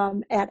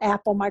at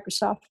Apple,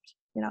 Microsoft,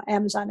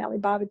 Amazon,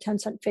 Alibaba,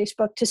 Tencent,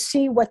 Facebook, to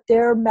see what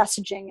their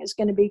messaging is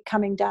going to be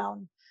coming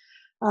down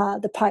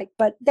the pike.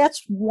 But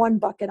that's one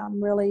bucket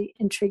I'm really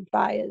intrigued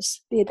by,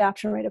 is the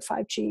adoption rate of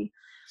 5G.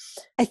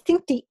 I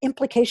think the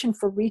implication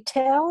for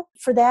retail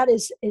for that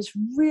is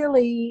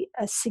really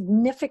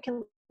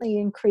significantly greatly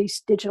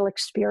increased digital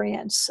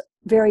experience,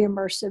 very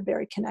immersive,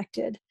 very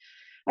connected.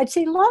 I'd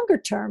say longer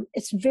term,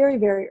 it's very,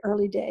 very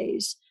early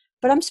days,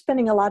 but I'm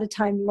spending a lot of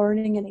time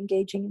learning and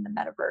engaging in the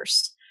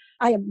metaverse.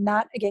 I am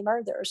not a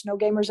gamer. There's no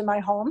gamers in my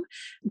home,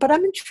 but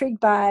I'm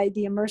intrigued by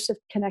the immersive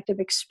connective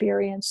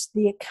experience,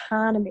 the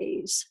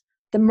economies,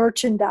 the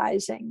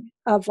merchandising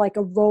of like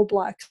a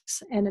Roblox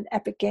and an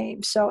Epic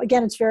game. So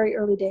again, it's very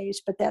early days,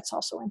 but that's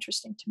also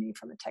interesting to me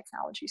from a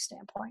technology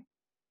standpoint.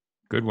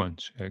 Good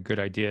ones, good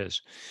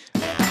ideas.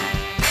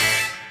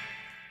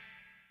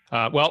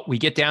 Well, we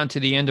get down to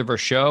the end of our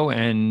show,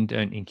 and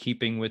in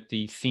keeping with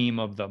the theme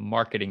of the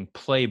marketing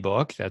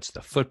playbook, that's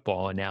the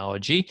football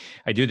analogy,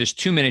 I do this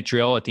 2-minute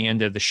drill at the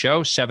end of the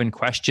show, 7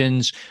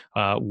 questions,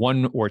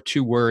 1 or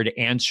 2 word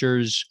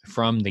answers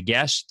from the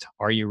guest.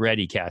 Are you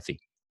ready, Cathy?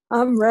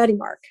 I'm ready,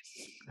 Mark.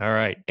 All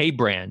right. A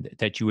brand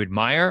that you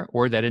admire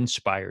or that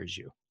inspires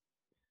you?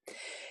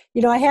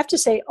 You know, I have to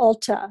say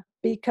Ulta,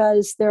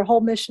 because their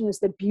whole mission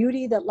is the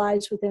beauty that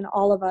lies within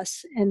all of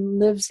us and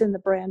lives in the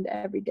brand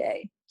every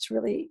day. It's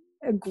really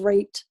a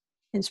great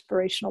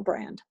inspirational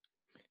brand.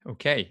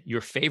 Okay.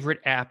 Your favorite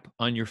app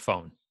on your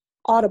phone?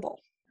 Audible.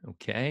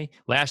 Okay.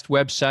 Last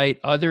website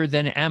other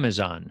than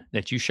Amazon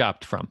that you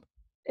shopped from?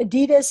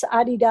 Adidas.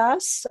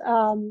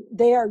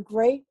 They are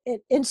great at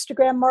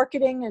Instagram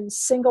marketing and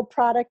single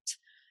product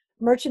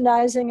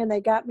merchandising, and they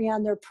got me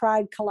on their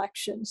Pride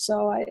collection.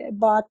 So I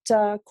bought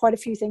quite a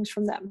few things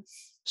from them.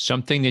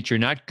 Something that you're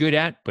not good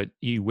at, but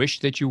you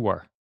wish that you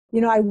were? You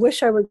know, I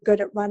wish I were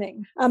good at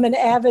running. I'm an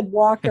avid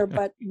walker,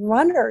 but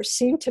runners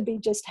seem to be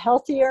just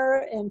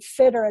healthier and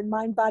fitter in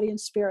mind, body, and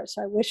spirit.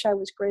 So I wish I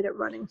was great at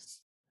running.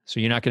 So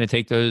you're not going to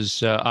take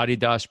those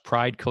Adidas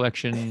Pride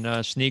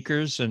collection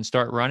sneakers and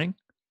start running?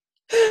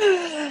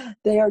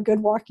 They are good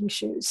walking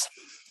shoes.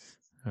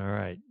 All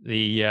right.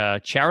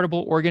 The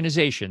charitable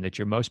organization that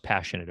you're most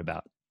passionate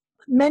about?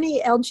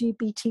 Many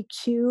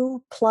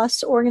LGBTQ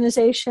plus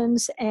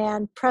organizations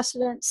and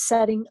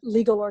precedent-setting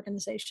legal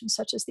organizations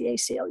such as the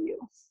ACLU.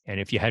 And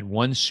if you had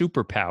one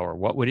superpower,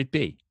 what would it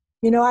be?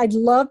 You know, I'd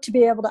love to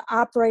be able to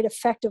operate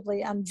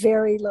effectively on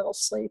very little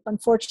sleep.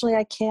 Unfortunately,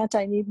 I can't.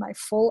 I need my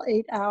full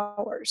 8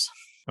 hours.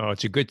 Oh,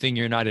 it's a good thing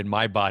you're not in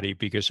my body,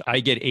 because I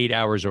get 8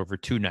 hours over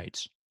 2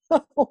 nights.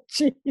 Oh,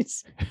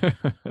 geez.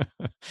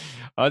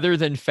 Other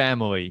than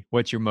family,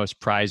 what's your most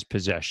prized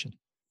possession?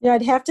 Yeah,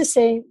 I'd have to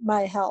say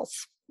my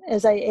health.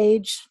 As I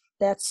age,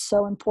 that's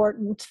so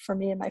important for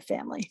me and my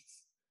family.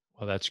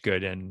 Well, that's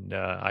good. And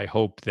I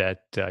hope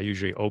that I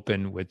usually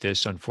open with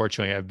this.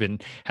 Unfortunately, I've been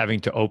having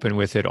to open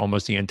with it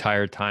almost the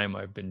entire time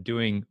I've been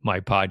doing my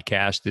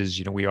podcast. Is,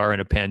 you know, we are in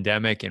a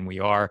pandemic and we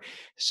are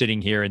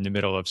sitting here in the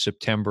middle of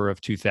September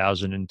of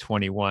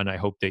 2021. I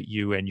hope that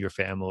you and your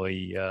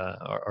family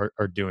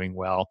are doing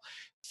well.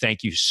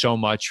 Thank you so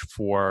much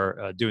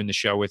for doing the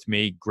show with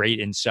me. Great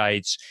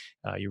insights.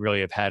 You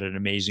really have had an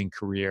amazing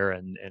career.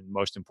 And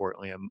most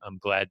importantly, I'm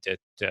glad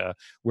that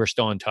we're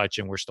still in touch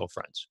and we're still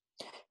friends.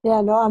 Yeah,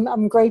 no,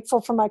 I'm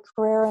grateful for my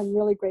career and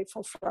really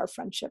grateful for our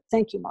friendship.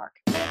 Thank you, Mark.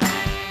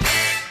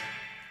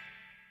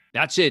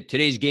 That's it.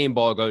 Today's game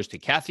ball goes to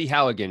Cathy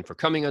Halligan for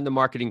coming on the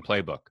Marketing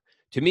Playbook.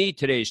 To me,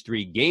 today's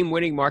 3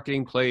 game-winning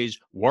marketing plays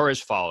were as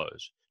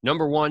follows.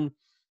 Number 1,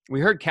 we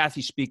heard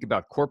Cathy speak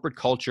about corporate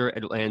culture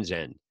at Land's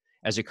End.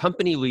 As a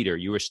company leader,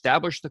 you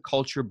establish the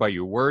culture by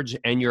your words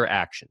and your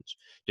actions.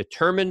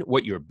 Determine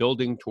what you're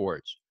building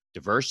towards: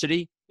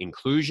 diversity,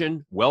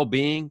 inclusion,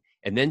 well-being,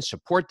 and then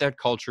support that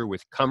culture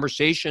with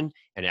conversation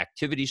and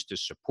activities to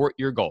support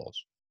your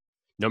goals.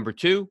 Number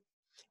 2,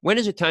 when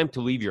is it time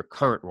to leave your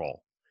current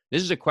role?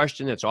 This is a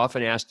question that's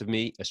often asked of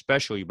me,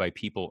 especially by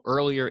people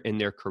earlier in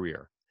their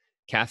career.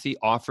 Cathy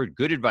offered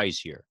good advice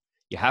here.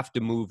 You have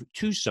to move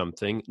to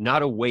something,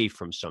 not away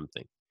from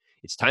something.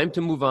 It's time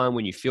to move on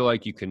when you feel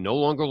like you can no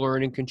longer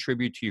learn and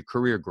contribute to your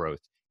career growth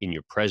in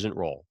your present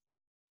role.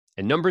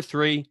 And number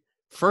 3,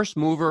 first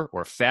mover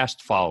or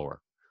fast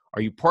follower.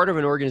 Are you part of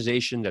an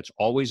organization that's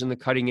always on the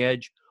cutting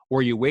edge, or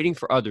are you waiting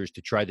for others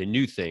to try the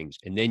new things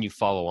and then you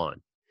follow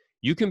on?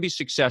 You can be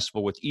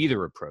successful with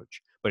either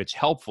approach, but it's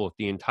helpful if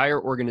the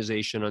entire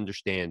organization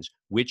understands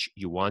which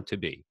you want to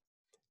be.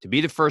 To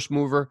be the first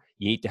mover,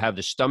 you need to have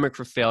the stomach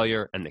for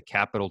failure and the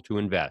capital to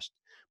invest,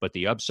 but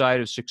the upside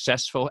of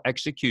successful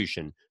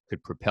execution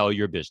could propel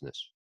your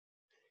business.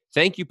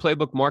 Thank you,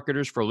 Playbook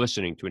marketers, for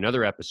listening to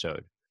another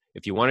episode.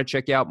 If you want to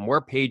check out more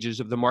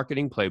pages of the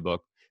Marketing Playbook,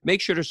 make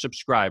sure to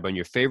subscribe on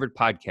your favorite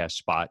podcast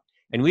spot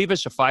and leave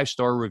us a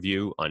 5-star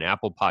review on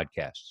Apple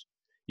Podcasts.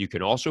 You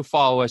can also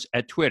follow us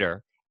at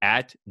Twitter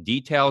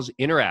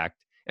 @DetailsInteract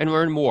and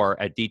learn more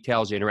at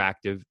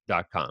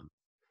detailsinteractive.com.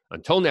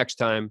 Until next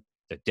time,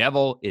 the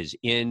devil is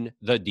in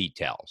the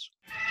details.